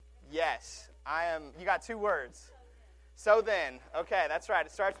Yes, I am. You got 2 words. So then. Okay, that's right.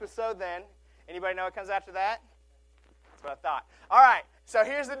 It starts with so then. Anybody know what comes after that? That's what I thought. All right, so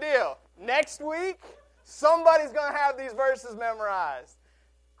here's the deal. Next week, somebody's going to have these verses memorized.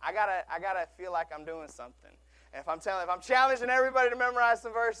 I gotta feel like I'm doing something. And if I'm challenging everybody to memorize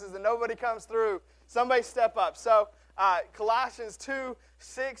some verses and nobody comes through, somebody step up. So Colossians 2,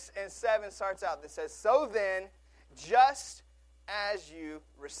 6, and 7 starts out. It says, so then, just as you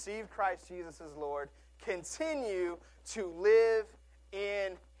received Christ Jesus as Lord, continue to live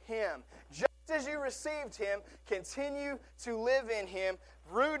in Him. Just as you received Him, continue to live in Him,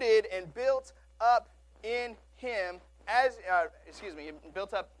 rooted and built up in Him,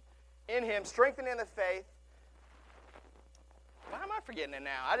 built up in Him, strengthened in the faith. Why am I forgetting it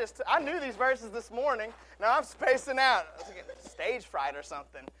now? I knew these verses this morning. Now I'm spacing out. I was thinking stage fright or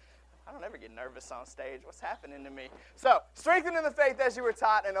something. I don't ever get nervous on stage. What's happening to me? So, strengthened in the faith as you were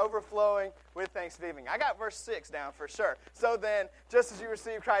taught and overflowing with thanksgiving. I got verse 6 down for sure. So then, just as you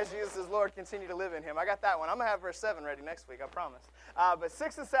received Christ Jesus as Lord, continue to live in Him. I got that one. I'm going to have verse 7 ready next week, I promise. But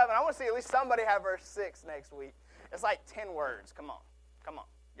 6 and 7, I want to see at least somebody have verse 6 next week. It's like 10 words. Come on.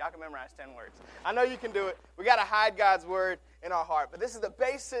 Y'all can memorize 10 words. I know you can do it. We got to hide God's word in our heart. But this is the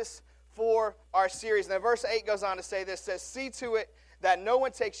basis for our series. And then verse 8 goes on to say this, says, see to it that no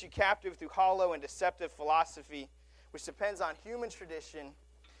one takes you captive through hollow and deceptive philosophy, which depends on human tradition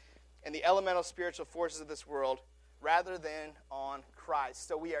and the elemental spiritual forces of this world, rather than on Christ.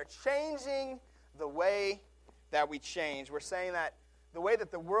 So we are changing the way that we change. We're saying that the way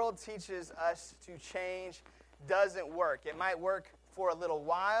that the world teaches us to change doesn't work. It might work for a little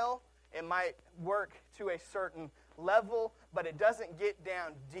while. It might work to a certain level, but it doesn't get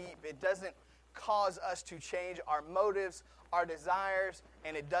down deep. It doesn't cause us to change our motives, our desires,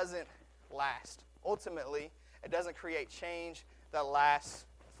 and it doesn't last. Ultimately, it doesn't create change that lasts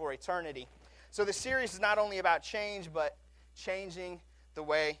for eternity. So the series is not only about change, but changing the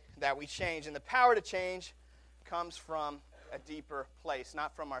way that we change. And the power to change comes from a deeper place,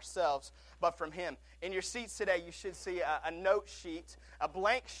 not from ourselves, but from Him. In your seats today, you should see a note sheet, a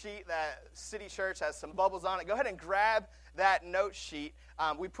blank sheet that City Church has some bubbles on it. Go ahead and grab that note sheet.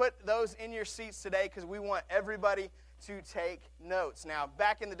 We put those in your seats today because we want everybody to take notes. Now,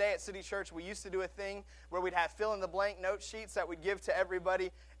 back in the day at City Church, we used to do a thing where we'd have fill-in-the-blank note sheets that we'd give to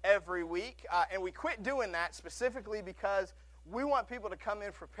everybody every week. And we quit doing that specifically because we want people to come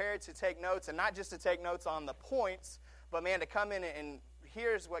in prepared to take notes, and not just to take notes on the points, but, man, to come in and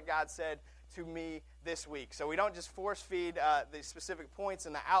here's what God said to me this week. So we don't just force-feed the specific points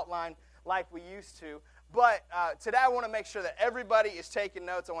in the outline like we used to. But today I want to make sure that everybody is taking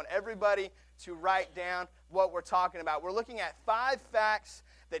notes. I want everybody to write down what we're talking about. We're looking at 5 facts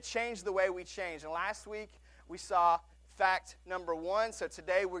that change the way we change. And last week we saw fact number 1. So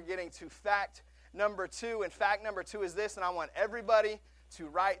today we're getting to fact number 2. And fact number 2 is this, and I want everybody to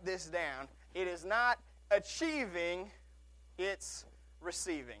write this down. It is not achieving, it's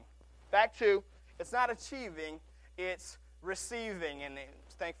receiving. Fact 2, it's not achieving, it's receiving. And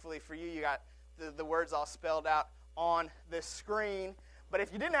thankfully for you, you got the words all spelled out on the screen. But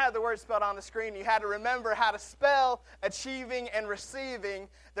if you didn't have the words spelled on the screen, you had to remember how to spell achieving and receiving.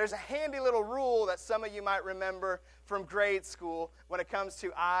 There's a handy little rule that some of you might remember from grade school when it comes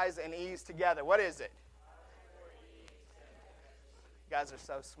to I's and E's together. What is it? You guys are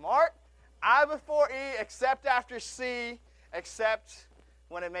so smart. I before E, except after C, except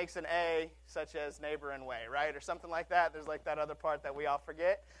when it makes an A, such as neighbor and way, right? Or something like that. There's like that other part that we all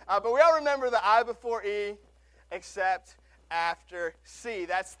forget. But we all remember the I before E, except after C.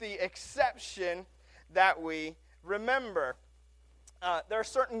 That's the exception that we remember. There are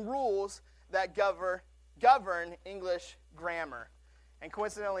certain rules that govern English grammar. And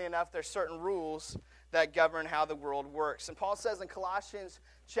coincidentally enough, there's certain rules that govern how the world works. And Paul says in Colossians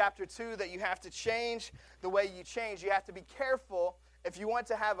chapter 2 that you have to change the way you change. You have to be careful. If you want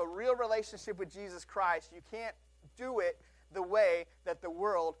to have a real relationship with Jesus Christ, you can't do it the way that the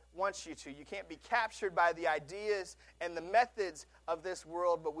world wants you to. You can't be captured by the ideas and the methods of this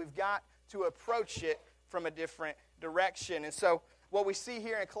world, but we've got to approach it from a different direction. And so what we see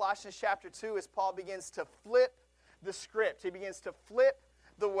here in Colossians chapter 2 is Paul begins to flip the script. He begins to flip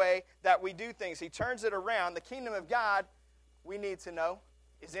the way that we do things. He turns it around. The kingdom of God, we need to know,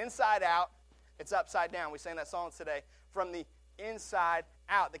 is inside out. It's upside down. We sang that song today. From the inside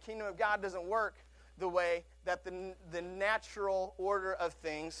out. The kingdom of God doesn't work the way that the natural order of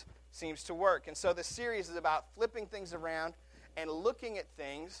things seems to work. And so the series is about flipping things around and looking at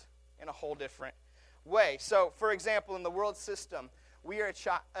things in a whole different way. So, for example, in the world system, we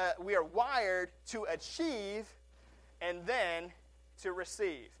are wired to achieve and then to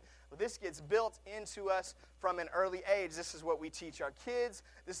receive. Well, this gets built into us from an early age. This is what we teach our kids.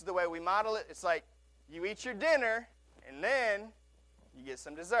 This is the way we model it. It's like you eat your dinner, and then you get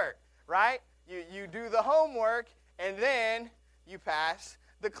some dessert, right? You do the homework, and then you pass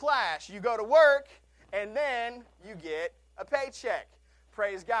the class. You go to work, and then you get a paycheck.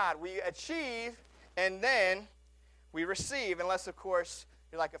 Praise God. We achieve, and then we receive, unless, of course,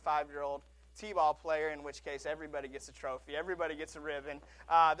 you're like a 5-year-old T-ball player, in which case everybody gets a trophy, everybody gets a ribbon.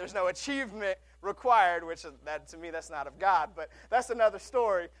 There's no achievement required, which that to me, that's not of God, but that's another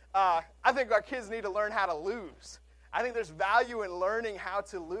story. I think our kids need to learn how to lose. I think there's value in learning how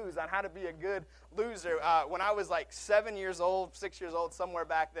to lose, on how to be a good loser. When I was like 7 years old, 6 years old, somewhere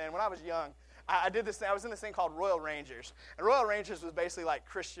back then, when I was young, I did this thing. I was in this thing called Royal Rangers. And Royal Rangers was basically like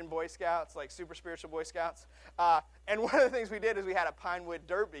Christian Boy Scouts, like super spiritual Boy Scouts. And one of the things we did is we had a Pinewood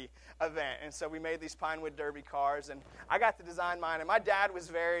Derby event. And so we made these Pinewood Derby cars. And I got to design mine. And my dad was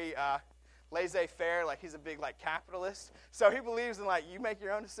very laissez-faire, like he's a big like capitalist. So he believes in like you make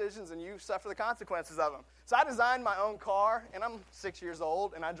your own decisions and you suffer the consequences of them. So I designed my own car, and I'm 6 years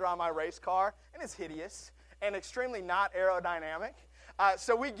old, and I draw my race car, and it's hideous and extremely not aerodynamic.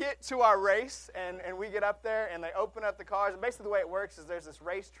 So we get to our race, and we get up there, and they open up the cars. And basically the way it works is there's this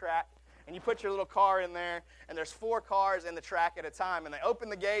race track, and you put your little car in there, and there's 4 cars in the track at a time. And they open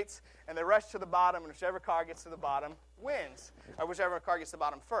the gates, and they rush to the bottom, and whichever car gets to the bottom wins, or whichever car gets to the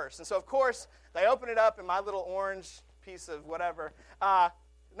bottom first. And so, of course, they open it up, and my little orange piece of whatever,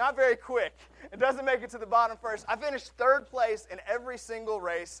 not very quick. It doesn't make it to the bottom first. I finished 3rd place in every single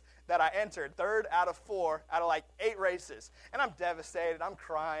race that I entered, 3rd out of 4 out of like 8 races. And I'm devastated. I'm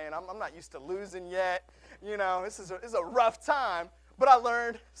crying. I'm not used to losing yet. You know, this is a rough time. But I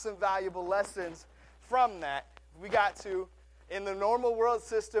learned some valuable lessons from that. We got to, in the normal world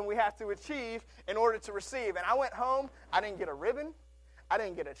system, we have to achieve in order to receive. And I went home. I didn't get a ribbon. I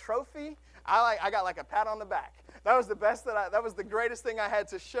didn't get a trophy. I got like a pat on the back. That was the best that was the greatest thing I had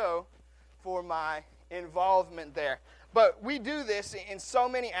to show for my involvement there. But we do this in so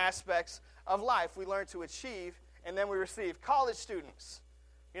many aspects of life. We learn to achieve, and then we receive. College students,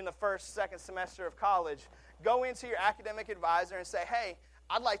 in the 1st, 2nd semester of college, go into your academic advisor and say, hey,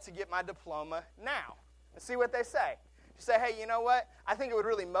 I'd like to get my diploma now. And see what they say. You say, hey, you know what? I think it would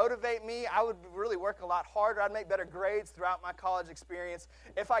really motivate me. I would really work a lot harder. I'd make better grades throughout my college experience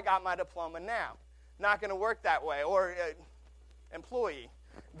if I got my diploma now. Not going to work that way. Or employee,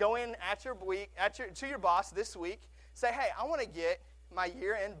 go in to your boss this week. Say, hey, I want to get my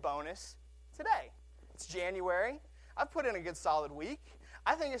year-end bonus today. It's January. I've put in a good solid week.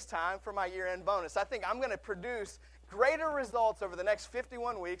 I think it's time for my year-end bonus. I think I'm going to produce greater results over the next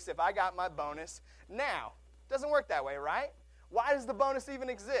 51 weeks if I got my bonus now. Doesn't work that way, right? Why does the bonus even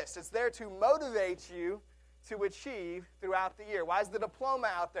exist? It's there to motivate you to achieve throughout the year. Why is the diploma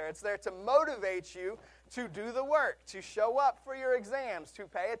out there? It's there to motivate you to do the work, to show up for your exams, to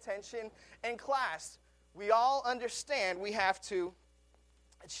pay attention in class. We all understand we have to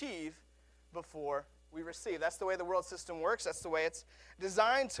achieve before we receive. That's the way the world system works. That's the way it's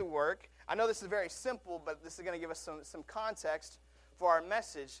designed to work. I know this is very simple, but this is going to give us some context for our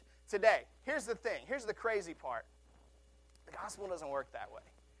message today. Here's the thing. Here's the crazy part. The gospel doesn't work that way.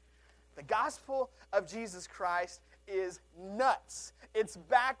 The gospel of Jesus Christ is nuts. It's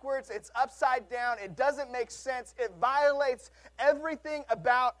backwards. It's upside down. It doesn't make sense. It violates everything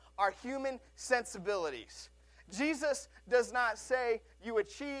about our human sensibilities. Jesus does not say you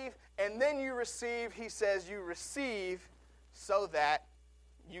achieve and then you receive. He says you receive so that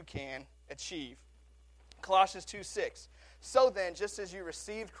you can achieve. Colossians 2:6. So then, just as you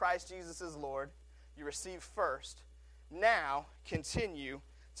received Christ Jesus as Lord, you received first. Now continue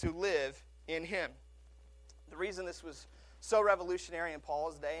to live in Him. The reason this was so revolutionary in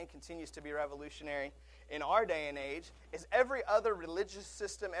Paul's day and continues to be revolutionary in our day and age is every other religious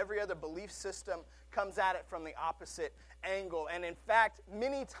system, every other belief system comes at it from the opposite angle. And in fact,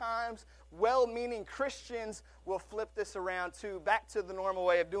 many times, well-meaning Christians will flip this around too, back to the normal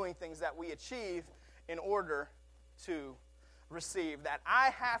way of doing things that we achieve in order to receive. That I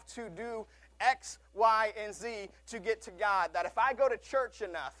have to do X, Y, and Z to get to God. That if I go to church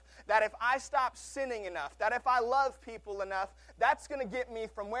enough, that if I stop sinning enough, that if I love people enough, that's going to get me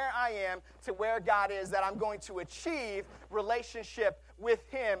from where I am to where God is, that I'm going to achieve relationship with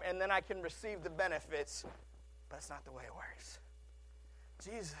Him, and then I can receive the benefits. But that's not the way it works.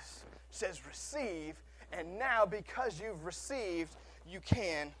 Jesus says receive, and now because you've received, you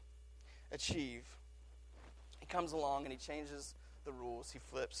can achieve. He comes along and He changes the rules. He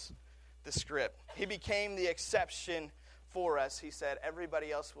flips the script. He became the exception for us. He said,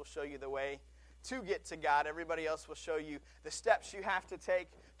 everybody else will show you the way to get to God. Everybody else will show you the steps you have to take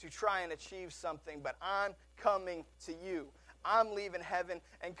to try and achieve something, but I'm coming to you. I'm leaving heaven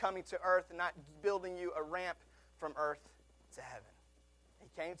and coming to earth and not building you a ramp from earth to heaven. He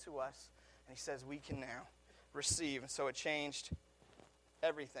came to us, and he says we can now receive. And so it changed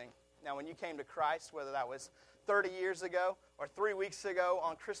everything. Now, when you came to Christ, whether that was 30 years ago or 3 weeks ago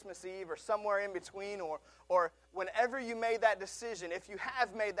on Christmas Eve or somewhere in between, or whenever you made that decision, if you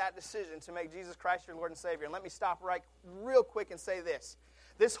have made that decision to make Jesus Christ your Lord and Savior, and let me stop right real quick and say this.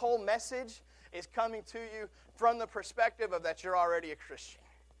 This whole message is coming to you from the perspective of that you're already a Christian.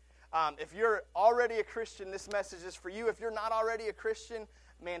 If you're already a Christian, this message is for you. If you're not already a Christian,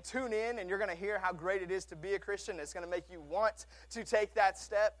 man, tune in and you're going to hear how great it is to be a Christian. It's going to make you want to take that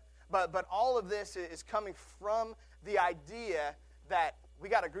step. But all of this is coming from the idea that we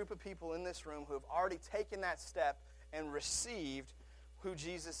got a group of people in this room who have already taken that step and received who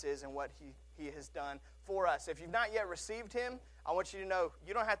Jesus is and what he has done for us. If you've not yet received him, I want you to know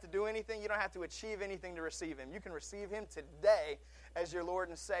you don't have to do anything. You don't have to achieve anything to receive him. You can receive him today as your Lord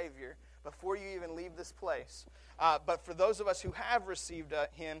and Savior before you even leave this place. But for those of us who have received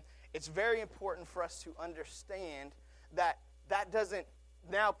him, it's very important for us to understand that that doesn't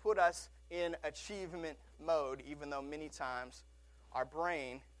now put us in achievement mode, even though many times our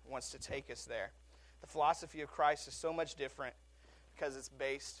brain wants to take us there. The philosophy of Christ is so much different because it's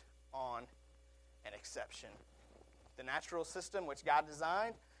based on an exception. The natural system which God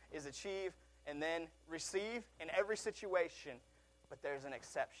designed is achieve and then receive in every situation, but there's an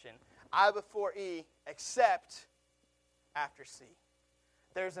exception. I before E, except after C.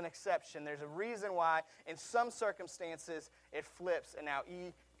 There's an exception. There's a reason why in some circumstances it flips and now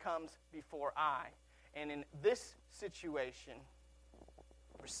E comes before I. And in this situation,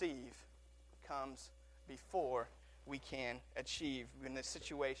 receive comes before we can achieve. In the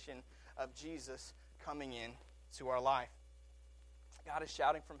situation of Jesus coming in to our life. God is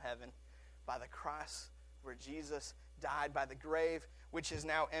shouting from heaven by the cross where Jesus died, by the grave which is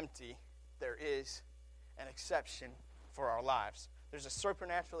now empty. There is an exception for our lives. There's a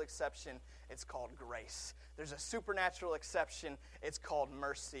supernatural exception. It's called grace. There's a supernatural exception. It's called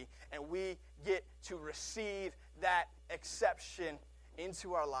mercy. And we get to receive that exception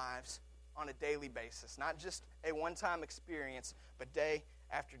into our lives on a daily basis. Not just a one-time experience, but day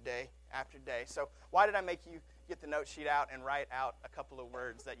after day after day. So why did I make you get the note sheet out and write out a couple of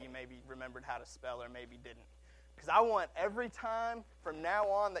words that you maybe remembered how to spell or maybe didn't? Because I want every time from now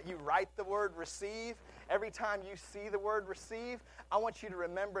on that you write the word receive, every time you see the word receive, I want you to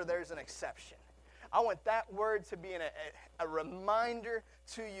remember there's an exception. I want that word to be a reminder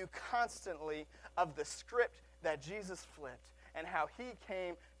to you constantly of the script that Jesus flipped and how he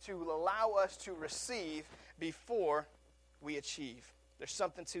came to allow us to receive before we achieve. There's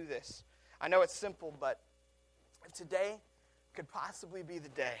something to this. I know it's simple, but if today could possibly be the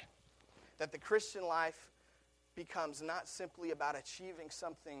day that the Christian life becomes not simply about achieving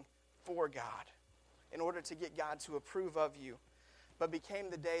something for God in order to get God to approve of you, but became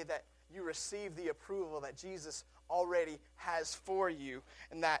the day that you receive the approval that Jesus already has for you,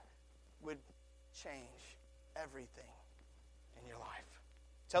 and that would change everything in your life.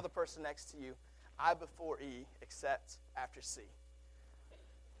 Tell the person next to you, I before E, except after C.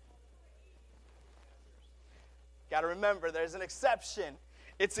 Got to remember, there's an exception.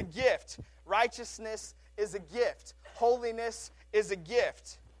 It's a gift. Righteousness is a gift. Holiness is a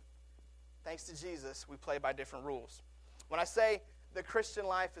gift. Thanks to Jesus, we play by different rules. When I say the Christian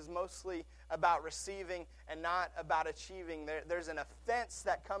life is mostly about receiving and not about achieving, there's an offense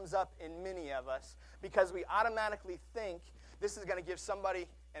that comes up in many of us because we automatically think this is going to give somebody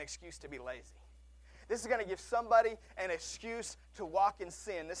an excuse to be lazy. This is going to give somebody an excuse to walk in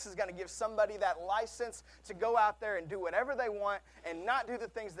sin. This is going to give somebody that license to go out there and do whatever they want and not do the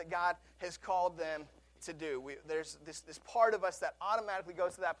things that God has called them to do. There's this part of us that automatically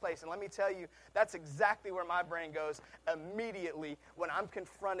goes to that place. And let me tell you, that's exactly where my brain goes immediately when I'm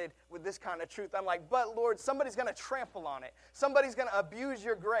confronted with this kind of truth. I'm like, but Lord, somebody's going to trample on it. Somebody's going to abuse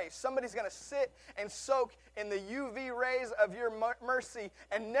your grace. Somebody's going to sit and soak in the UV rays of your mercy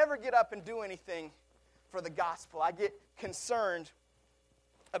and never get up and do anything for the gospel. I get concerned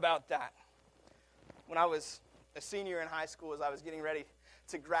about that. When I was a senior in high school, as I was getting ready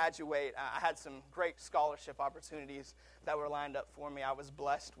to graduate, I had some great scholarship opportunities that were lined up for me. I was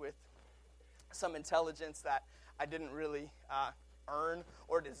blessed with some intelligence that I didn't really earn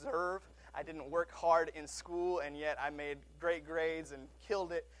or deserve. I didn't work hard in school, and yet I made great grades and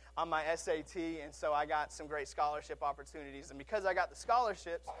killed it on my SAT, and so I got some great scholarship opportunities. And because I got the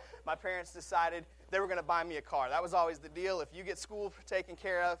scholarships, my parents decided they were going to buy me a car. That was always the deal. If you get school taken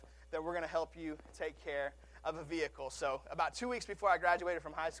care of, then we're going to help you take care of a vehicle. So about 2 weeks before I graduated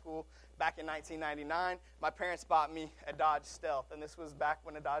from high school, back in 1999, my parents bought me a Dodge Stealth, and this was back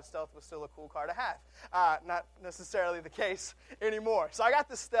when a Dodge Stealth was still a cool car to have. Not necessarily the case anymore. So I got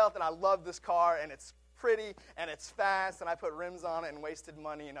this Stealth, and I love this car, and it's pretty, and it's fast, and I put rims on it and wasted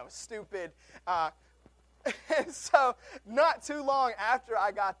money, and I was stupid. And so not too long after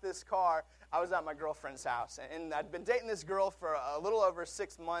I got this car, I was at my girlfriend's house, and I'd been dating this girl for a little over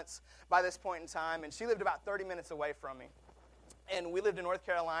 6 months by this point in time, and she lived about 30 minutes away from me. And we lived in North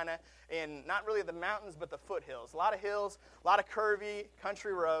Carolina in not really the mountains, but the foothills. A lot of hills, a lot of curvy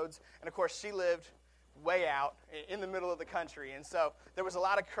country roads, and of course she lived way out in the middle of the country. And so there was a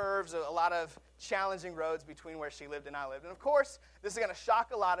lot of curves, a lot of challenging roads between where she lived and I lived. And of course, this is going to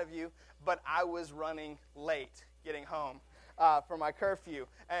shock a lot of you, but I was running late getting home for my curfew.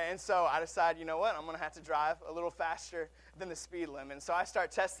 And so I decided, you know what, I'm going to have to drive a little faster than the speed limit. And so I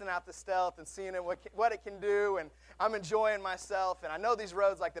start testing out the Stealth and seeing what it can do, and I'm enjoying myself. And I know these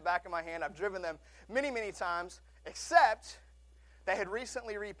roads like the back of my hand. I've driven them many, many times, except they had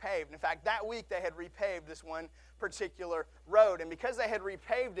recently repaved. In fact, that week they had repaved this one particular road. And because they had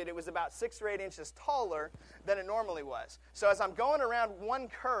repaved it, it was about 6 or 8 inches taller than it normally was. So as I'm going around one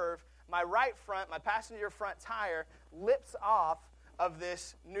curve, my right front, my passenger front tire, lips off of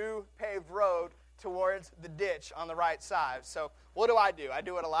this new paved road towards the ditch on the right side. So what do? I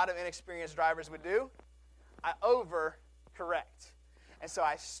do what a lot of inexperienced drivers would do. I overcorrect. And so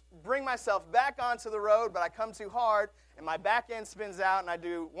I bring myself back onto the road, but I come too hard, and my back end spins out, and I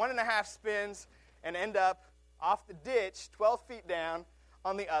do 1.5 spins and end up off the ditch 12 feet down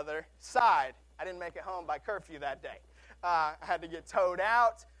on the other side. I didn't make it home by curfew that day. I had to get towed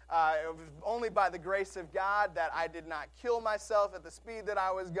out. It was only by the grace of God that I did not kill myself at the speed that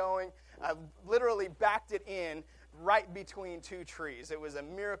I was going. I literally backed it in right between 2 trees. It was a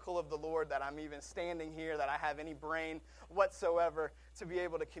miracle of the Lord that I'm even standing here, that I have any brain whatsoever to be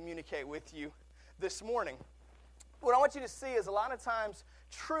able to communicate with you this morning. What I want you to see is a lot of times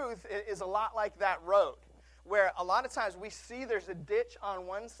truth is a lot like that road, where a lot of times we see there's a ditch on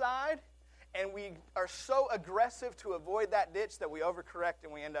one side, and we are so aggressive to avoid that ditch that we overcorrect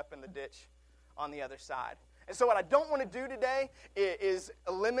and we end up in the ditch on the other side. And so what I don't want to do today is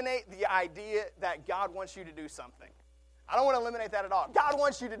eliminate the idea that God wants you to do something. I don't want to eliminate that at all. God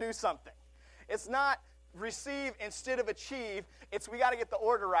wants you to do something. It's not receive instead of achieve. It's we got to get the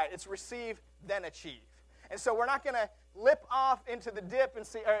order right. It's receive, then achieve. And so we're not going to lip off into the dip and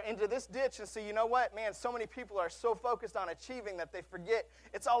see, or into this ditch and see, you know what, man, so many people are so focused on achieving that they forget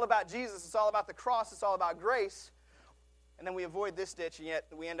it's all about Jesus, it's all about the cross, it's all about grace. And then we avoid this ditch, and yet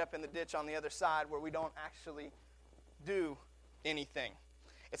we end up in the ditch on the other side where we don't actually do anything.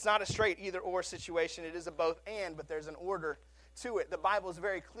 It's not a straight either-or situation. It is a both-and, but there's an order to it. The Bible is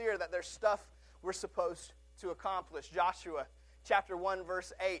very clear that there's stuff we're supposed to accomplish. Joshua chapter 1,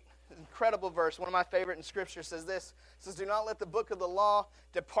 verse 8, incredible verse, one of my favorite in Scripture, says this. It says, "Do not let the book of the law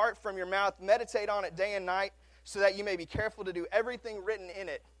depart from your mouth. Meditate on it day and night, so that you may be careful to do everything written in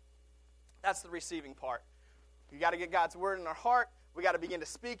it." That's the receiving part. We got to get God's word in our heart. We got to begin to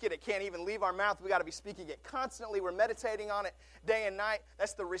speak it. It can't even leave our mouth. We got to be speaking it constantly. We're meditating on it day and night.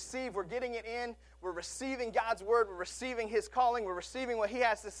 That's the receive. We're getting it in. We're receiving God's word. We're receiving His calling. We're receiving what He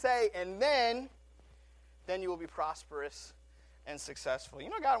has to say. And then you will be prosperous and successful. You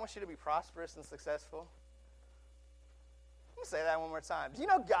know God wants you to be prosperous and successful? Let me say that one more time. Do you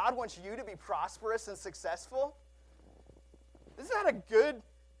know God wants you to be prosperous and successful? Isn't that a good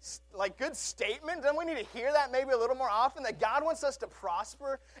statement? Don't we need to hear that maybe a little more often, that God wants us to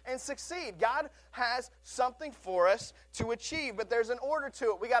prosper and succeed? God has something for us to achieve, but there's an order to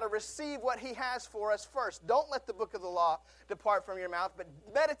it. We got to receive what He has for us first. Don't let the book of the law depart from your mouth, but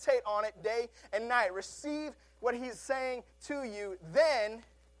meditate on it day and night. Receive what He's saying to you, then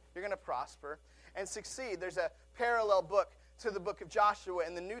you're going to prosper and succeed. There's a parallel book to the book of Joshua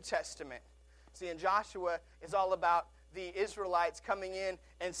in the New Testament. See, in Joshua, it's all about the Israelites coming in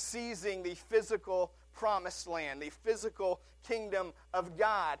and seizing the physical promised land, the physical kingdom of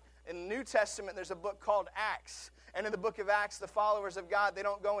God. In the New Testament, there's a book called Acts. And in the book of Acts, the followers of God, they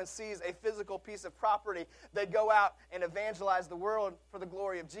don't go and seize a physical piece of property. They go out and evangelize the world for the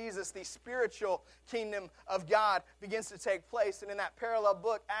glory of Jesus. The spiritual kingdom of God begins to take place. And in that parallel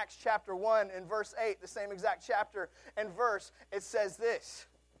book, Acts chapter 1 and verse 8, the same exact chapter and verse, it says this.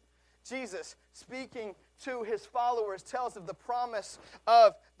 Jesus, speaking to His followers, tells of the promise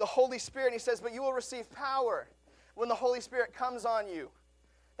of the Holy Spirit. He says, "But you will receive power when the Holy Spirit comes on you."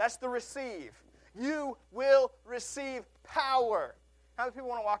 That's the receive. You will receive power. How many people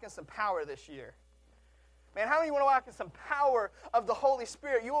want to walk in some power this year? Man, how many want to walk in some power of the Holy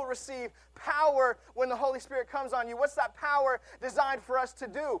Spirit? You will receive power when the Holy Spirit comes on you. What's that power designed for us to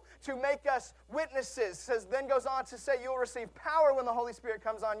do? To make us witnesses. Then goes on to say you will receive power when the Holy Spirit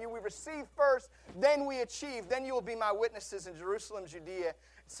comes on you. We receive first, then we achieve. Then you will be my witnesses in Jerusalem, Judea,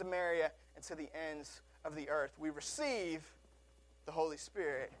 Samaria, and to the ends of the earth. We receive the Holy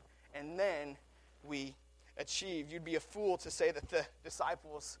Spirit, and then we achieve. You'd be a fool to say that the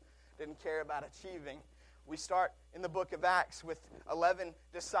disciples didn't care about achieving. We start in the book of Acts with 11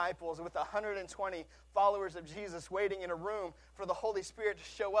 disciples, with 120 followers of Jesus waiting in a room for the Holy Spirit to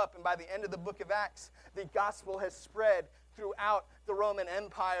show up. And by the end of the book of Acts, the gospel has spread throughout the Roman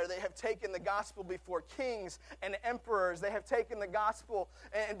Empire. They have taken the gospel before kings and emperors. They have taken the gospel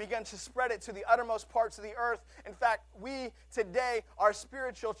and begun to spread it to the uttermost parts of the earth. In fact, we today are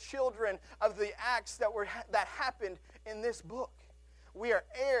spiritual children of the acts that happened in this book. We are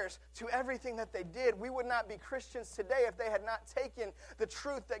heirs to everything that they did. We would not be Christians today if they had not taken the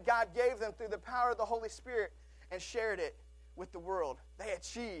truth that God gave them through the power of the Holy Spirit and shared it with the world. They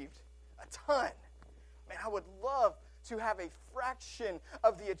achieved a ton. Man, I would love to have a fraction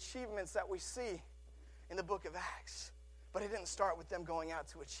of the achievements that we see in the book of Acts. But it didn't start with them going out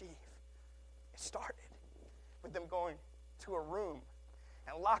to achieve. It started with them going to a room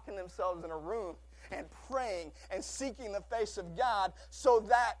and locking themselves in a room and praying and seeking the face of God so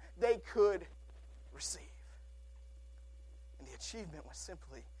that they could receive. And the achievement was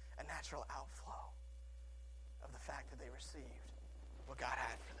simply a natural outflow of the fact that they received what God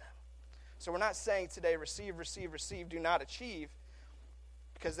had for them. So we're not saying today, receive, receive, receive, do not achieve,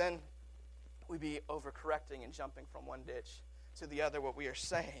 because then we'd be overcorrecting and jumping from one ditch to the other. What we are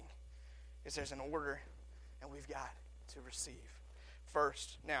saying is there's an order, and we've got to receive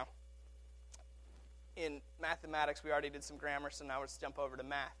first. Now, in mathematics, we already did some grammar, so now let's jump over to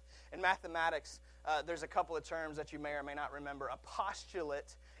math. In mathematics, there's a couple of terms that you may or may not remember. A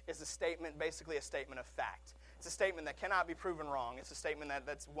postulate is a statement, basically a statement of fact. It's a statement that cannot be proven wrong. It's a statement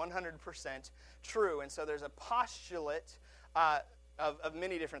that's 100% true. And so there's a postulate of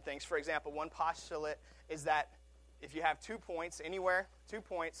many different things. For example, one postulate is that if you have 2 points anywhere, 2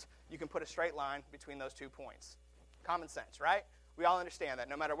 points, you can put a straight line between those 2 points. Common sense, right? We all understand that.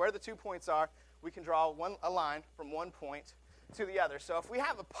 No matter where the 2 points are, we can draw a line from one point to the other. So if we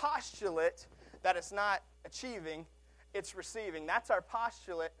have a postulate that it's not achieving, it's receiving. That's our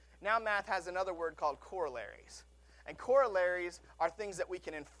postulate. Now math has another word called corollaries. And corollaries are things that we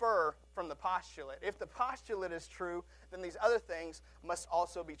can infer from the postulate. If the postulate is true, then these other things must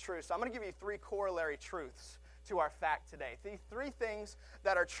also be true. So I'm going to give you 3 corollary truths to our fact today. These 3 things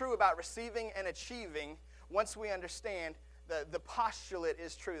that are true about receiving and achieving once we understand the postulate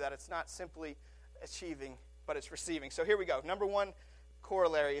is true, that it's not simply achieving, but it's receiving. So here we go. Number 1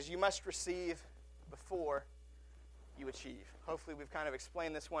 corollary is you must receive before you achieve. Hopefully we've kind of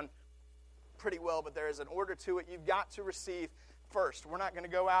explained this one pretty well, but there is an order to it. You've got to receive first. We're not going to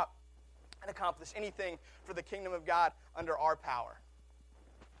go out and accomplish anything for the kingdom of God under our power.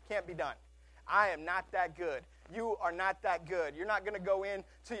 Can't be done. I am not that good. You are not that good. You're not going to go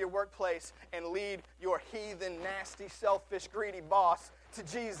into your workplace and lead your heathen, nasty, selfish, greedy boss to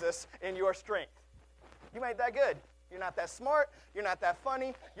Jesus in your strength. You ain't that good. You're not that smart. You're not that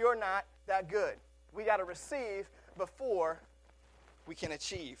funny. You're not that good. We got to receive before we can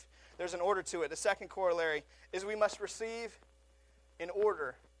achieve. There's an order to it. The second corollary is we must receive in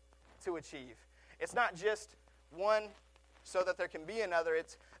order to achieve. It's not just one so that there can be another.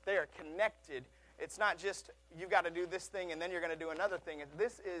 They are connected. It's not just you've got to do this thing and then you're going to do another thing.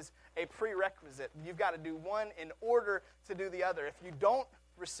 This is a prerequisite. You've got to do one in order to do the other. If you don't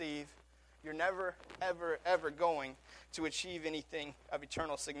receive, you're never, ever, ever going to achieve anything of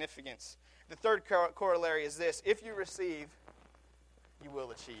eternal significance. The third corollary is this. If you receive, you will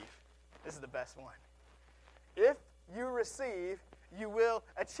achieve. This is the best one. If you receive, you will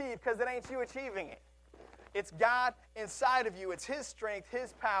achieve, because it ain't you achieving it. It's God inside of you. It's His strength,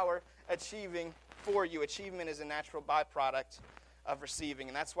 His power achieving for you. Achievement is a natural byproduct of receiving,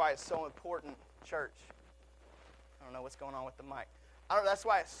 and that's why it's so important, church. I don't know what's going on with the mic. That's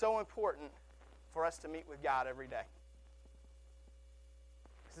why it's so important for us to meet with God every day.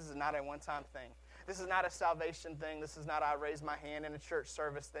 This is not a one-time thing. This is not a salvation thing. This is not I raised my hand in a church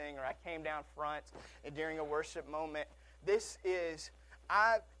service thing or I came down front and during a worship moment. This is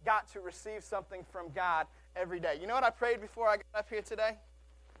I've got to receive something from God every day. You know what I prayed before I got up here today?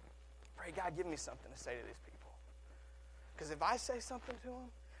 I prayed, God, give me something to say to these people. Because if I say something to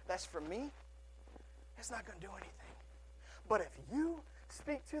them that's for me, it's not going to do anything. But if you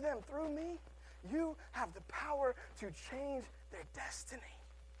speak to them through me, you have the power to change their destiny.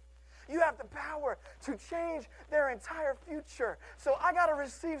 You have the power to change their entire future. So I got to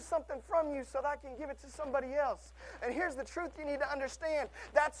receive something from you so that I can give it to somebody else. And here's the truth you need to understand.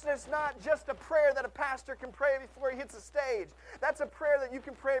 That's just not just a prayer that a pastor can pray before he hits a stage. That's a prayer that you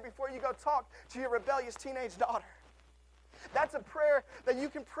can pray before you go talk to your rebellious teenage daughter. That's a prayer that you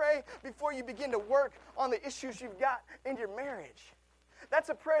can pray before you begin to work on the issues you've got in your marriage. That's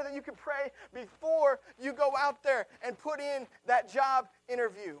a prayer that you can pray before you go out there and put in that job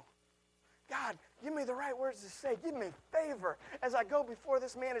interview. God, give me the right words to say. Give me favor as I go before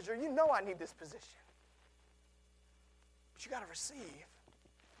this manager. You know I need this position. But you got to receive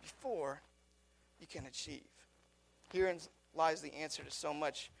before you can achieve. Herein lies the answer to so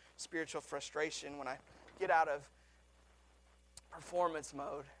much spiritual frustration when I get out of performance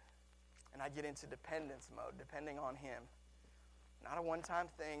mode and I get into dependence mode, depending on Him. Not a one-time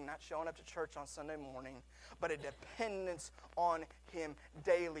thing, not showing up to church on Sunday morning, but a dependence on Him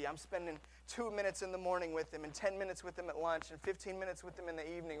daily. I'm spending 2 minutes in the morning with Him and 10 minutes with Him at lunch and 15 minutes with Him in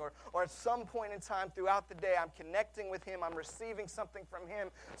the evening, or at some point in time throughout the day, I'm connecting with Him, I'm receiving something from Him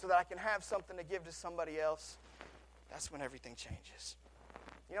so that I can have something to give to somebody else. That's when everything changes.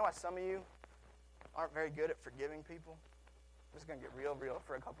 You know why some of you aren't very good at forgiving people? I'm just going to get real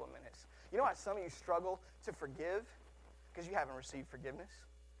for a couple of minutes. You know why some of you struggle to forgive? Because you haven't received forgiveness.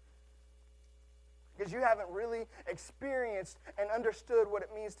 Because you haven't really experienced and understood what it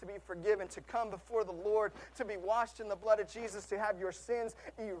means to be forgiven, to come before the Lord, to be washed in the blood of Jesus, to have your sins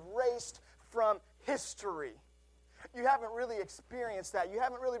erased from history. You haven't really experienced that. You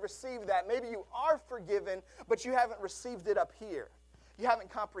haven't really received that. Maybe you are forgiven, but you haven't received it up here. You haven't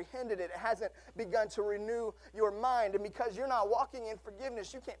comprehended it. It hasn't begun to renew your mind. And because you're not walking in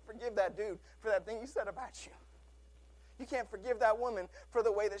forgiveness, you can't forgive that dude for that thing he said about you. You can't forgive that woman for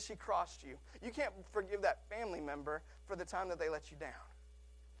the way that she crossed you. You can't forgive that family member for the time that they let you down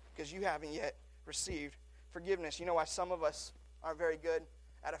because you haven't yet received forgiveness. You know why some of us aren't very good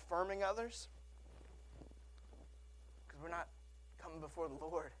at affirming others? Because we're not coming before the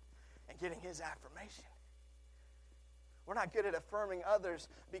Lord and getting His affirmation. We're not good at affirming others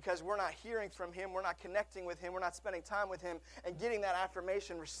because we're not hearing from Him, we're not connecting with Him, we're not spending time with Him and getting that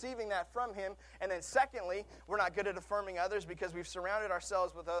affirmation, receiving that from Him. And then secondly, we're not good at affirming others because we've surrounded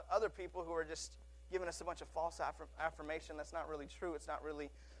ourselves with other people who are just giving us a bunch of false affirmation that's not really true. It's not really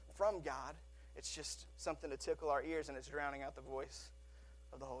from God. It's just something to tickle our ears, and it's drowning out the voice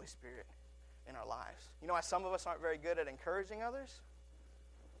of the Holy Spirit in our lives. You know why some of us aren't very good at encouraging others?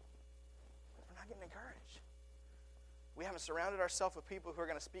 We're not getting encouraged. We haven't surrounded ourselves with people who are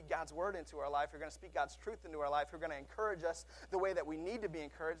going to speak God's word into our life, who are going to speak God's truth into our life, who are going to encourage us the way that we need to be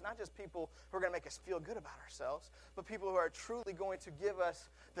encouraged. Not just people who are going to make us feel good about ourselves, but people who are truly going to give us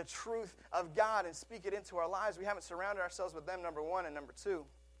the truth of God and speak it into our lives. We haven't surrounded ourselves with them, number one. And number two,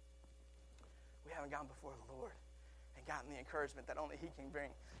 we haven't gone before the Lord and gotten the encouragement that only He can bring.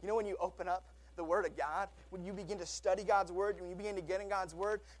 You know, when you open up the Word of God, when you begin to study God's Word, when you begin to get in God's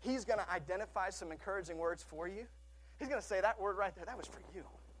Word, He's going to identify some encouraging words for you. He's going to say, that word right there, that was for you.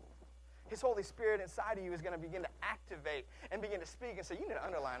 His Holy Spirit inside of you is going to begin to activate and begin to speak and say, you need to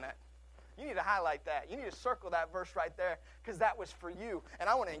underline that. You need to highlight that. You need to circle that verse right there because that was for you. And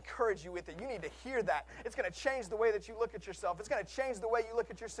I want to encourage you with it. You need to hear that. It's going to change the way that you look at yourself. It's going to change the way you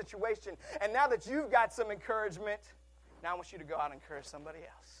look at your situation. And now that you've got some encouragement, now I want you to go out and encourage somebody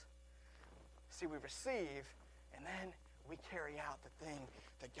else. See, we receive, and then we carry out the thing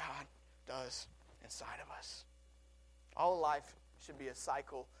that God does inside of us. All life should be a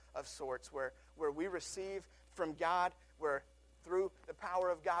cycle of sorts where we receive from God, where through the power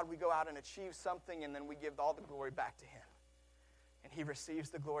of God we go out and achieve something, and then we give all the glory back to Him. And He receives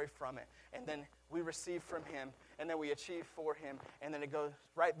the glory from it. And then we receive from Him, and then we achieve for Him, and then it goes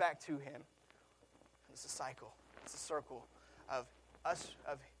right back to Him. It's a cycle. It's a circle of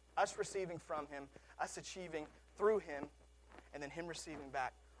us receiving from Him, us achieving through Him, and then Him receiving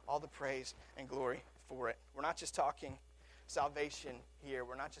back all the praise and glory for it. We're not just talking salvation here.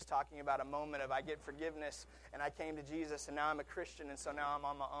 We're not just talking about a moment of I get forgiveness and I came to Jesus and now I'm a Christian and so now I'm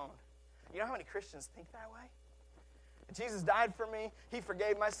on my own. You know how many Christians think that way? Jesus died for me. He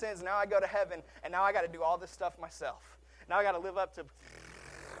forgave my sins. Now I go to heaven and now I got to do all this stuff myself. Now I got to live up to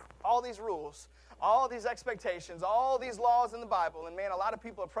all these rules, all these expectations, all these laws in the Bible. And man, a lot of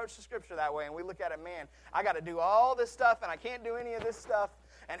people approach the Scripture that way and we look at it, man, I got to do all this stuff and I can't do any of this stuff.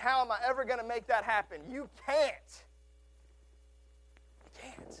 And how am I ever going to make that happen? You can't. You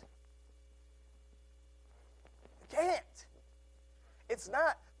can't. You can't. It's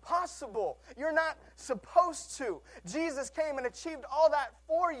not possible. You're not supposed to. Jesus came and achieved all that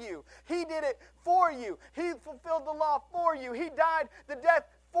for you. He did it for you. He fulfilled the law for you. He died the death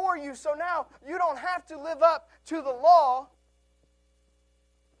for you. So now you don't have to live up to the law.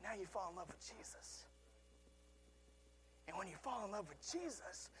 Now you fall in love with Jesus. And when you fall in love with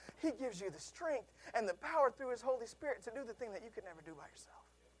Jesus, he gives you the strength and the power through his Holy Spirit to do the thing that you could never do by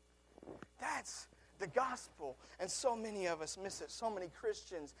yourself. That's the gospel. And so many of us miss it. So many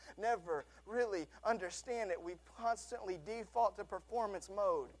Christians never really understand it. We constantly default to performance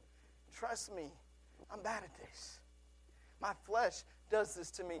mode. Trust me, I'm bad at this. My flesh does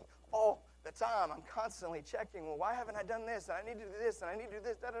this to me all the time. I'm constantly checking, well, why haven't I done this? And I need to do this, and I need to do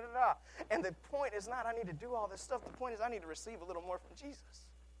this, da-da-da-da. And the point is not I need to do all this stuff. The point is I need to receive a little more from Jesus.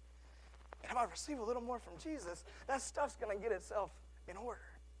 And if I receive a little more from Jesus, that stuff's going to get itself in order.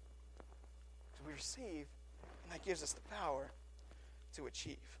 Because we receive, and that gives us the power to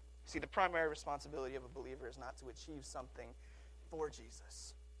achieve. See, the primary responsibility of a believer is not to achieve something for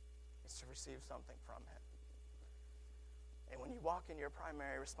Jesus. It's to receive something from him. And when you walk in your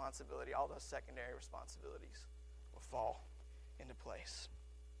primary responsibility, all those secondary responsibilities will fall into place.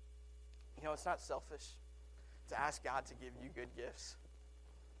 You know, it's not selfish to ask God to give you good gifts.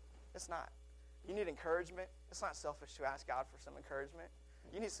 It's not. You need encouragement. It's not selfish to ask God for some encouragement.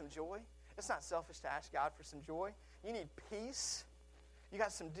 You need some joy. It's not selfish to ask God for some joy. You need peace. You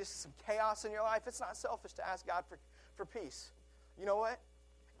got some chaos in your life. It's not selfish to ask God for peace. You know what?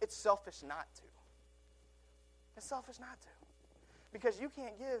 It's selfish not to. It's selfish not to. Because you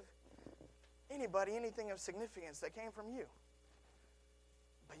can't give anybody anything of significance that came from you.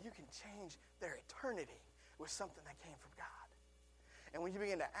 But you can change their eternity with something that came from God. And when you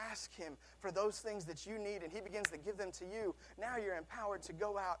begin to ask him for those things that you need and he begins to give them to you, now you're empowered to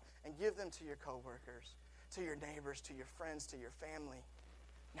go out and give them to your coworkers, to your neighbors, to your friends, to your family.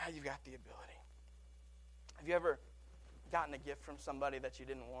 Now you've got the ability. Have you ever gotten a gift from somebody that you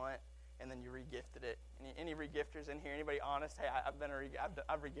didn't want and then you regifted it? Any regifters in here? Anybody honest? Hey,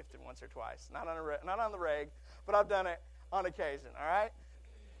 I've regifted once or twice. Not on the reg, but I've done it on occasion, all right?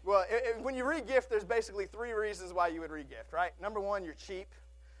 Well, when you regift, there's basically 3 reasons why you would regift, right? Number 1, you're cheap,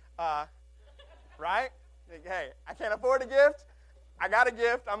 right? Hey, I can't afford a gift. I got a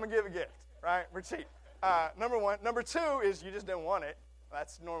gift. I'm going to give a gift, right? We're cheap. Number 1. Number 2 is you just didn't want it.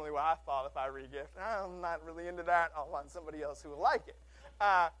 That's normally why I fall if I regift. I'm not really into that. I'll want somebody else who will like it.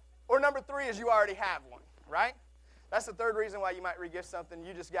 Or number 3 is you already have one, right? That's the 3rd reason why you might regift something.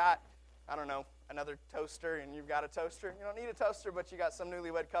 You just got, I don't know, another toaster, and you've got a toaster. You don't need a toaster, but you got some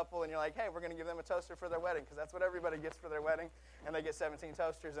newlywed couple, and you're like, hey, we're going to give them a toaster for their wedding, because that's what everybody gets for their wedding, and they get 17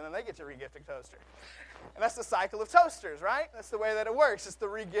 toasters, and then they get to regift a toaster. And that's the cycle of toasters, right? That's the way that it works. It's the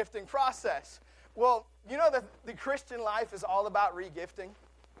regifting process. Well, you know that the Christian life is all about regifting?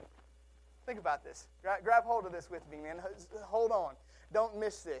 Think about this. Grab hold of this with me, man. Hold on. Don't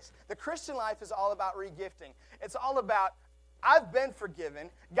miss this. The Christian life is all about regifting. It's all about, I've been forgiven.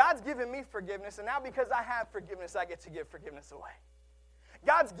 God's given me forgiveness, and now because I have forgiveness, I get to give forgiveness away.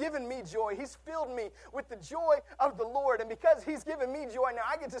 God's given me joy. He's filled me with the joy of the Lord, and because he's given me joy, now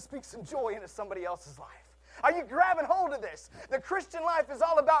I get to speak some joy into somebody else's life. Are you grabbing hold of this? The Christian life is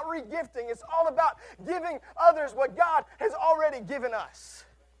all about regifting. It's all about giving others what God has already given us.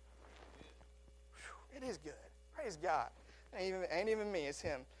 Whew, it is good. Praise God. Ain't even me, it's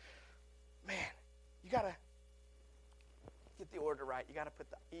him. Man, you got to get the order right. You got to put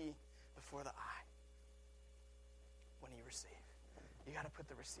the E before the I when you receive. You got to put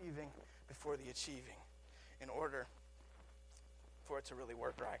the receiving before the achieving in order for it to really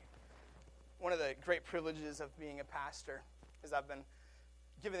work right. One of the great privileges of being a pastor is I've been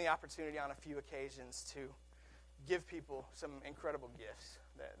given the opportunity on a few occasions to give people some incredible gifts.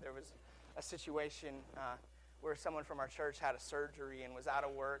 There was a situation where someone from our church had a surgery and was out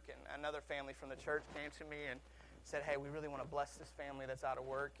of work, and another family from the church came to me and said, hey, we really want to bless this family that's out of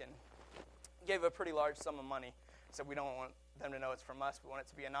work, and gave a pretty large sum of money. So we don't want them to know it's from us. We want it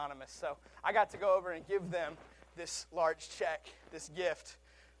to be anonymous. So I got to go over and give them this large check, this gift,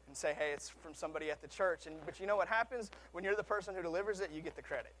 and say, hey, it's from somebody at the church. But you know what happens? When you're the person who delivers it, you get the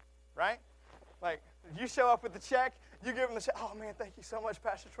credit, right? Like, you show up with the check, you give them the check. Oh, man, thank you so much,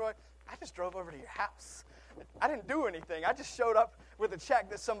 Pastor Troy. I just drove over to your house. I didn't do anything. I just showed up with a check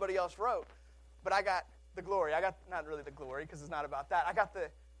that somebody else wrote. But I got the glory. I got, not really the glory, because it's not about that. I got the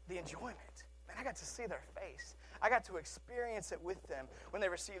enjoyment. Man, I got to see their face. I got to experience it with them when they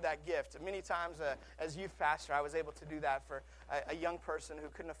received that gift. Many times as youth pastor, I was able to do that for a young person who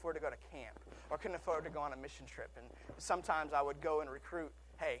couldn't afford to go to camp or couldn't afford to go on a mission trip. And sometimes I would go and recruit,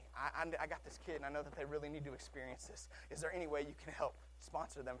 hey, I got this kid, and I know that they really need to experience this. Is there any way you can help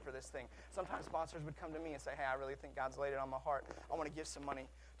sponsor them for this thing. Sometimes sponsors would come to me and say, hey, I really think God's laid it on my heart. I want to give some money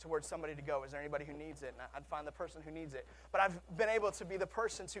towards somebody to go. Is there anybody who needs it? And I'd find the person who needs it. But I've been able to be the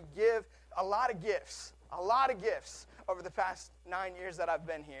person to give a lot of gifts over the past 9 years that I've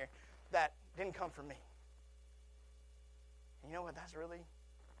been here that didn't come from me. And you know what? That's really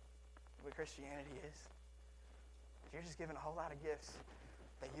what Christianity is. You're just giving a whole lot of gifts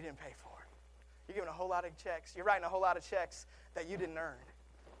that you didn't pay for. You're giving a whole lot of checks. You're writing a whole lot of checks that you didn't earn.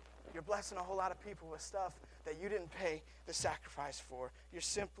 You're blessing a whole lot of people with stuff that you didn't pay the sacrifice for. You're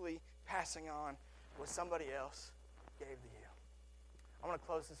simply passing on what somebody else gave to you. I want to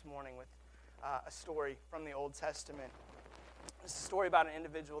close this morning with a story from the Old Testament. It's a story about an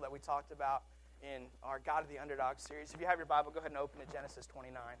individual that we talked about in our God of the Underdog series. If you have your Bible, go ahead and open to Genesis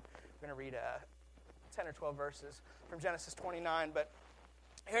 29. We're going to read 10 or 12 verses from Genesis 29. But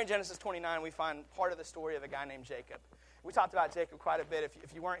here in Genesis 29, we find part of the story of a guy named Jacob. We talked about Jacob quite a bit.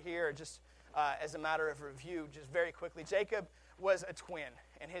 If you weren't here, just as a matter of review, just very quickly, Jacob was a twin.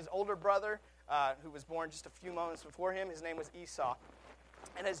 And his older brother, who was born just a few moments before him, his name was Esau.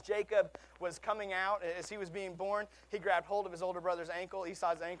 And as Jacob was coming out, as he was being born, he grabbed hold of his older brother's ankle,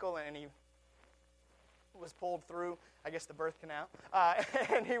 Esau's ankle, and he was pulled through, I guess, the birth canal.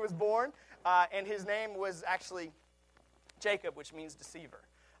 And he was born, and his name was actually Jacob, which means deceiver.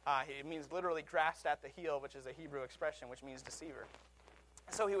 It means literally grasped at the heel, which is a Hebrew expression, which means deceiver.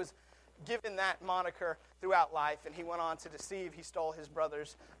 So he was given that moniker throughout life, and he went on to deceive. He stole his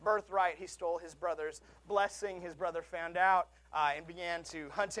brother's birthright. He stole his brother's blessing. His brother found out and began to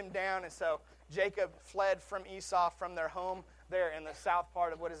hunt him down. And so Jacob fled from Esau, from their home there in the south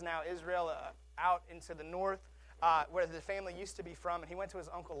part of what is now Israel, out into the north, where the family used to be from, and he went to his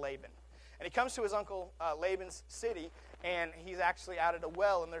uncle Laban. And he comes to his uncle Laban's city, and he's actually out at a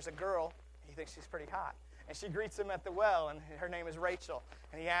well, and there's a girl. He thinks she's pretty hot. And she greets him at the well, and her name is Rachel.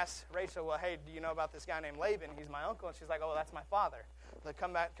 And he asks Rachel, well, hey, do you know about this guy named Laban? He's my uncle. And she's like, oh, that's my father.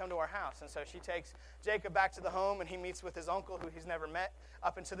 Come to our house. And so she takes Jacob back to the home, and he meets with his uncle, who he's never met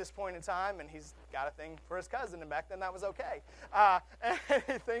up until this point in time, and he's got a thing for his cousin, and back then that was okay. And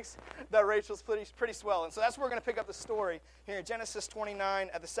he thinks that Rachel's pretty swell. And so that's where we're going to pick up the story here in Genesis 29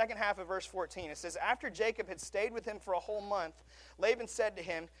 at the second half of verse 14. It says, after Jacob had stayed with him for a whole month, Laban said to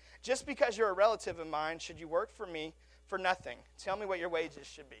him, just because you're a relative of mine, should you work for me for nothing? Tell me what your wages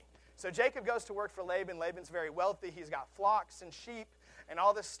should be. So Jacob goes to work for Laban. Laban's very wealthy. He's got flocks and sheep and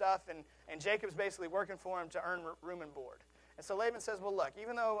all this stuff, and Jacob's basically working for him to earn room and board. And so Laban says, well, look,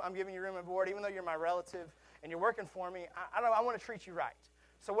 even though I'm giving you room and board, even though you're my relative and you're working for me, I want to treat you right.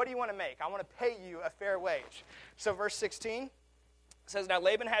 So what do you want to make? I want to pay you a fair wage. So verse 16 says, now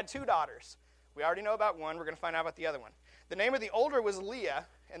Laban had 2 daughters. We already know about one. We're going to find out about the other one. The name of the older was Leah,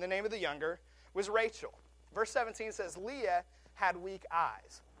 and the name of the younger was Rachel. Verse 17 says, Leah had weak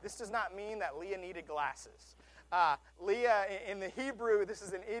eyes. This does not mean that Leah needed glasses. Leah, in the Hebrew, this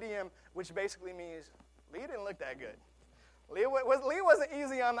is an idiom which basically means Leah didn't look that good. Leah wasn't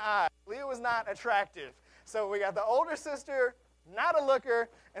easy on the eye. Leah was not attractive. So we got the older sister, not a looker,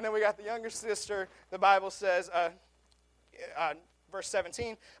 and then we got the younger sister, the Bible says, verse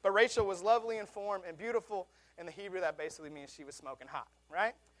 17, but Rachel was lovely in form and beautiful. In the Hebrew, that basically means she was smoking hot,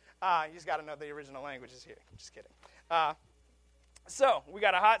 right? You just got to know the original languages here. Just kidding. So we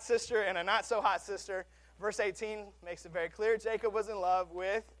got a hot sister and a not-so-hot sister. Verse 18 makes it very clear. Jacob was in love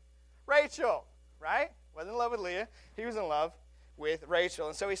with Rachel, right? Wasn't in love with Leah. He was in love with Rachel.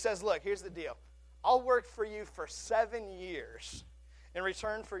 And so he says, look, here's the deal. I'll work for you for 7 years in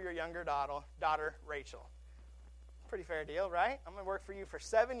return for your younger daughter Rachel. Pretty fair deal, right? I'm going to work for you for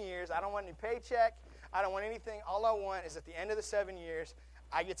 7 years. I don't want any paycheck. I don't want anything. All I want is at the end of the 7 years,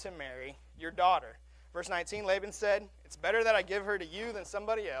 I get to marry your daughter. Verse 19, Laban said, it's better that I give her to you than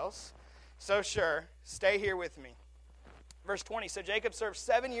somebody else. So sure, stay here with me. Verse 20, so Jacob served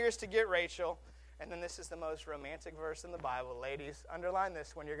 7 years to get Rachel. And then this is the most romantic verse in the Bible. Ladies, underline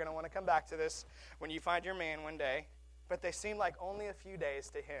this one. You're going to want to come back to this when you find your man one day. But they seemed like only a few days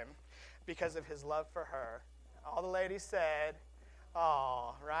to him because of his love for her. All the ladies said,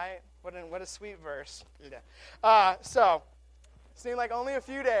 oh, right? What a sweet verse. Yeah. So, seemed like only a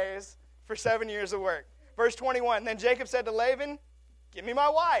few days for 7 years of work. Verse 21, then Jacob said to Laban, give me my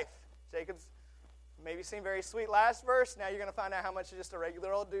wife. Jacob's maybe seemed very sweet last verse. Now you're going to find out how much of just a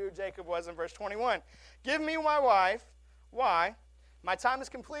regular old dude Jacob was in verse 21. Give me my wife. Why? My time is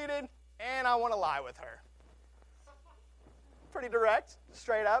completed, and I want to lie with her. Pretty direct,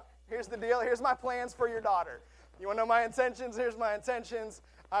 straight up. Here's the deal. Here's my plans for your daughter. You want to know my intentions? Here's my intentions.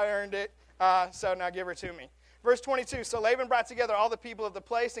 I earned it, so now give her to me. Verse 22, so Laban brought together all the people of the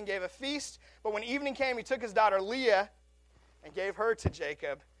place and gave a feast. But when evening came, he took his daughter Leah and gave her to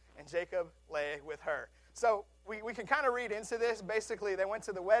Jacob, and Jacob lay with her. So we can kind of read into this. Basically, they went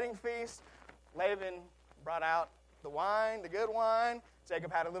to the wedding feast. Laban brought out the wine, the good wine.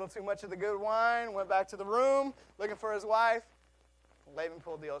 Jacob had a little too much of the good wine, went back to the room looking for his wife. Laban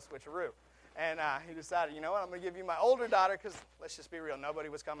pulled the old switcheroo. And he decided, you know what, I'm going to give you my older daughter because, let's just be real, nobody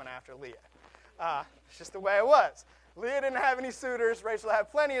was coming after Leah. It's just the way it was. Leah didn't have any suitors. Rachel had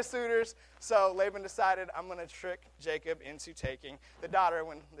plenty of suitors. So Laban decided, I'm going to trick Jacob into taking the daughter.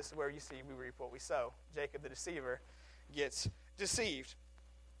 When this is where you see we reap what we sow. Jacob the deceiver gets deceived.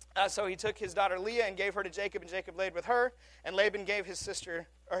 So he took his daughter Leah and gave her to Jacob, and Jacob laid with her. And Laban gave his sister,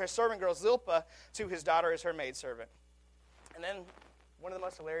 or his servant girl Zilpah, to his daughter as her maidservant. And then one of the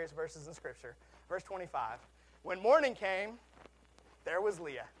most hilarious verses in Scripture, verse 25. When morning came, there was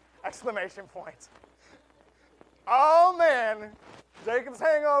Leah! Exclamation point. Oh man, Jacob's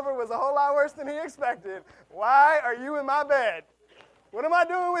hangover was a whole lot worse than he expected. Why are you in my bed? What am I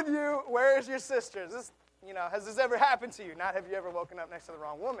doing with you? Where is your sister? Has this ever happened to you? Not have you ever woken up next to the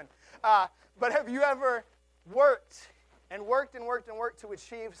wrong woman. But have you ever worked to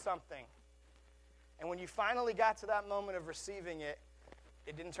achieve something? And when you finally got to that moment of receiving it,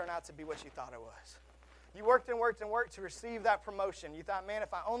 it didn't turn out to be what you thought it was. You worked to receive that promotion. You thought, man,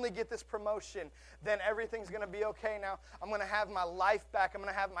 if I only get this promotion, then everything's going to be okay now. I'm going to have my life back. I'm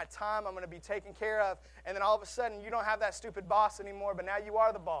going to have my time. I'm going to be taken care of. And then all of a sudden, you don't have that stupid boss anymore, but now you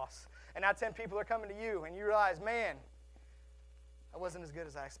are the boss. And now 10 people are coming to you, and you realize, man, that wasn't as good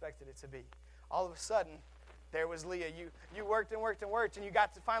as I expected it to be. All of a sudden, there was Leah. You worked, and you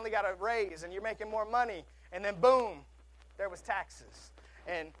finally got a raise, and you're making more money. And then, boom, there was taxes.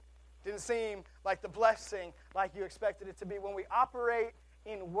 And didn't seem like the blessing like you expected it to be. When we operate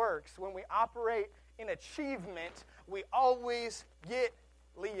in works, when we operate in achievement, we always get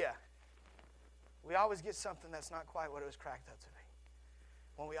Leah. We always get something that's not quite what it was cracked up to be.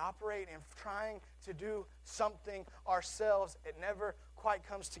 When we operate in trying to do something ourselves, it never quite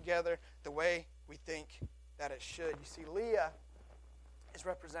comes together the way we think that it should. You see, Leah is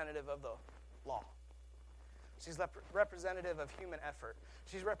representative of the law. She's representative of human effort.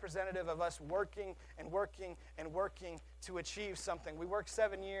 She's representative of us working to achieve something. We work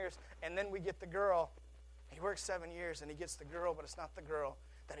 7 years, and then we get the girl. He works 7 years, and he gets the girl, but it's not the girl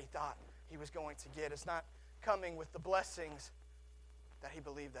that he thought he was going to get. It's not coming with the blessings that he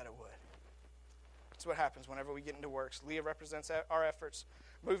believed that it would. That's what happens whenever we get into works. Leah represents our efforts.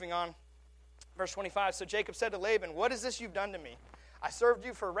 Moving on, verse 25. So Jacob said to Laban, "What is this you've done to me? I served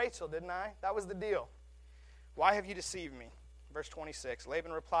you for Rachel, didn't I? That was the deal. Why have you deceived me?" Verse 26,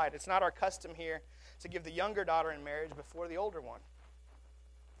 Laban replied, "It's not our custom here to give the younger daughter in marriage before the older one."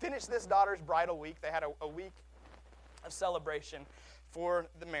 Finished this daughter's bridal week. They had a week of celebration for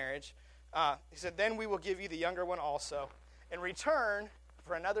the marriage. He said, "Then we will give you the younger one also in return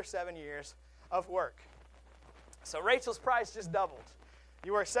for another 7 years of work." So Rachel's price just doubled.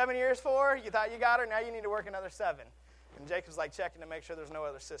 You worked 7 years for her, you thought you got her, now you need to work another 7. And Jacob's like checking to make sure there's no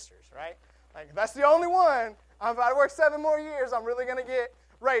other sisters, right? Like, if that's the only one, if I work 7 more years, I'm really going to get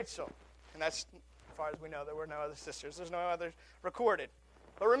Rachel. And that's, as far as we know, there were no other sisters. There's no others recorded.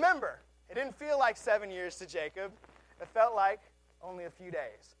 But remember, it didn't feel like 7 years to Jacob. It felt like only a few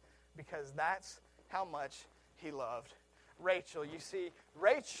days, because that's how much he loved Rachel. You see,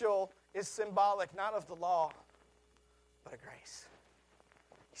 Rachel is symbolic not of the law, but of grace.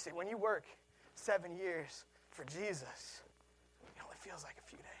 You see, when you work 7 years for Jesus, it only feels like a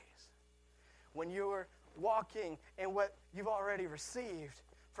few days. When you're walking in what you've already received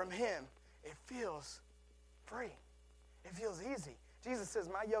from him, it feels free. It feels easy. Jesus says,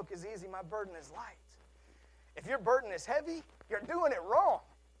 "My yoke is easy, my burden is light." If your burden is heavy, you're doing it wrong.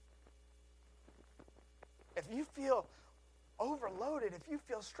 If you feel overloaded, if you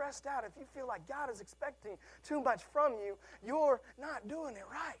feel stressed out, if you feel like God is expecting too much from you, you're not doing it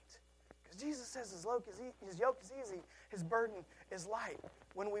right. Because Jesus says his yoke is easy, his burden is light.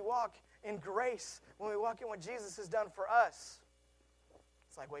 When we walk in grace, when we walk in what Jesus has done for us,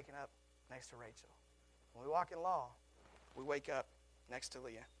 it's like waking up next to Rachel. When we walk in law, we wake up next to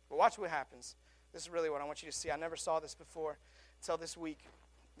Leah. But watch what happens. This is really what I want you to see. I never saw this before until this week.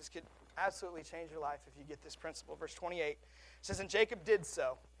 This could absolutely change your life if you get this principle. Verse 28 says, "And Jacob did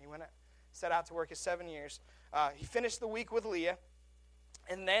so." He set out to work his 7 years. He finished the week with Leah,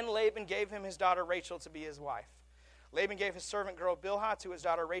 and then Laban gave him his daughter Rachel to be his wife. Laban gave his servant girl Bilhah to his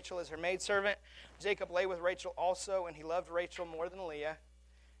daughter Rachel as her maidservant. Jacob lay with Rachel also, and he loved Rachel more than Leah,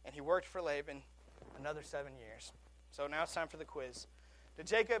 and he worked for Laban another 7 years. So now it's time for the quiz. Did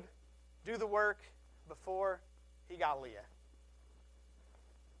Jacob do the work before he got Leah?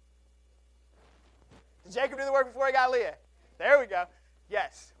 Did Jacob do the work before he got Leah? There we go.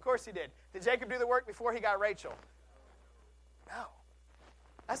 Yes, of course he did. Did Jacob do the work before he got Rachel? No.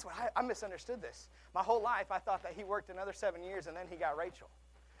 That's what I misunderstood this. My whole life I thought that he worked another 7 years and then he got Rachel.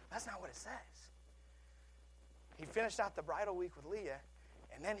 That's not what it says. He finished out the bridal week with Leah,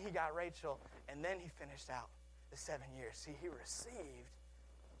 and then he got Rachel, and then he finished out the 7 years. See, he received,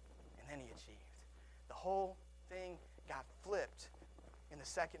 and then he achieved. The whole thing got flipped in the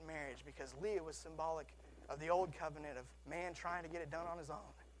second marriage because Leah was symbolic of the old covenant of man trying to get it done on his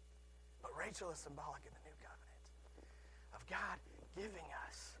own. But Rachel is symbolic of the new covenant, of God giving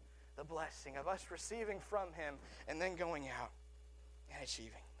us the blessing, of us receiving from him and then going out and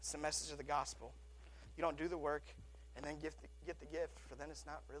achieving. It's the message of the gospel. You don't do the work and then get the gift, for then it's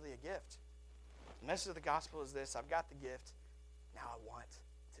not really a gift. The message of the gospel is this: I've got the gift, now I want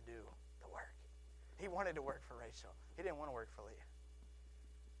to do the work. He wanted to work for Rachel. He didn't want to work for Leah.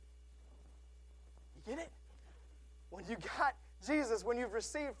 You get it? When you got Jesus, when you've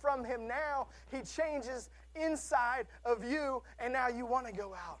received from him, now he changes inside of you, and now you want to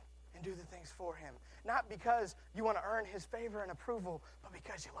go out and do the things for him. Not because you want to earn his favor and approval, but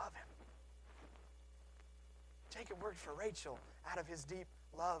because you love him. Jacob worked for Rachel out of his deep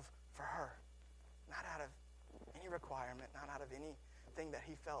love for her. Not out of any requirement, not out of anything that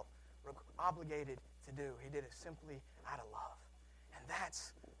he felt obligated to do. He did it simply out of love. And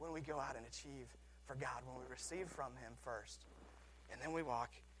that's when we go out and achieve for God, when we receive from him first. And then we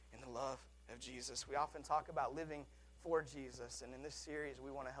walk in the love of Jesus. We often talk about living for Jesus, and in this series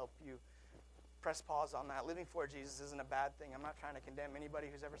we want to help you press pause on that. Living for Jesus isn't a bad thing. I'm not trying to condemn anybody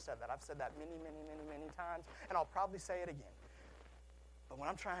who's ever said that. I've said that many times, and I'll probably say it again. But what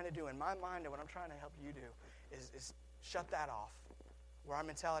I'm trying to do in my mind and what I'm trying to help you do is shut that off, where our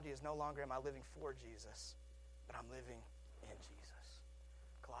mentality is no longer am I living for Jesus, but I'm living in Jesus.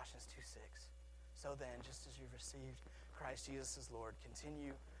 Colossians 2:6. So then, just as you've received Christ Jesus as Lord,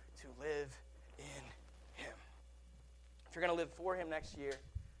 continue to live in him. If you're going to live for him next year,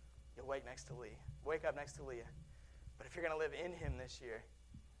 you'll wake up next to Leah. But if you're going to live in him this year,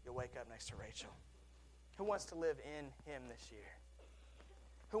 you'll wake up next to Rachel. Who wants to live in him this year?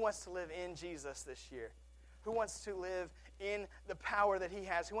 Who wants to live in Jesus this year? Who wants to live in the power that he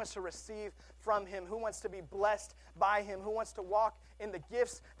has? Who wants to receive from him? Who wants to be blessed by him? Who wants to walk in the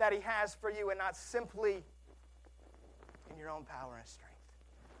gifts that he has for you and not simply in your own power and strength?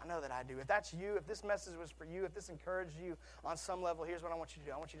 I know that I do. If that's you, if this message was for you, if this encouraged you on some level, here's what I want you to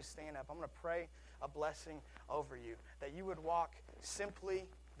do. I want you to stand up. I'm going to pray a blessing over you, that you would walk simply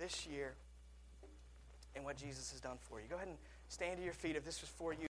this year in what Jesus has done for you. Go ahead and stand to your feet if this was for you.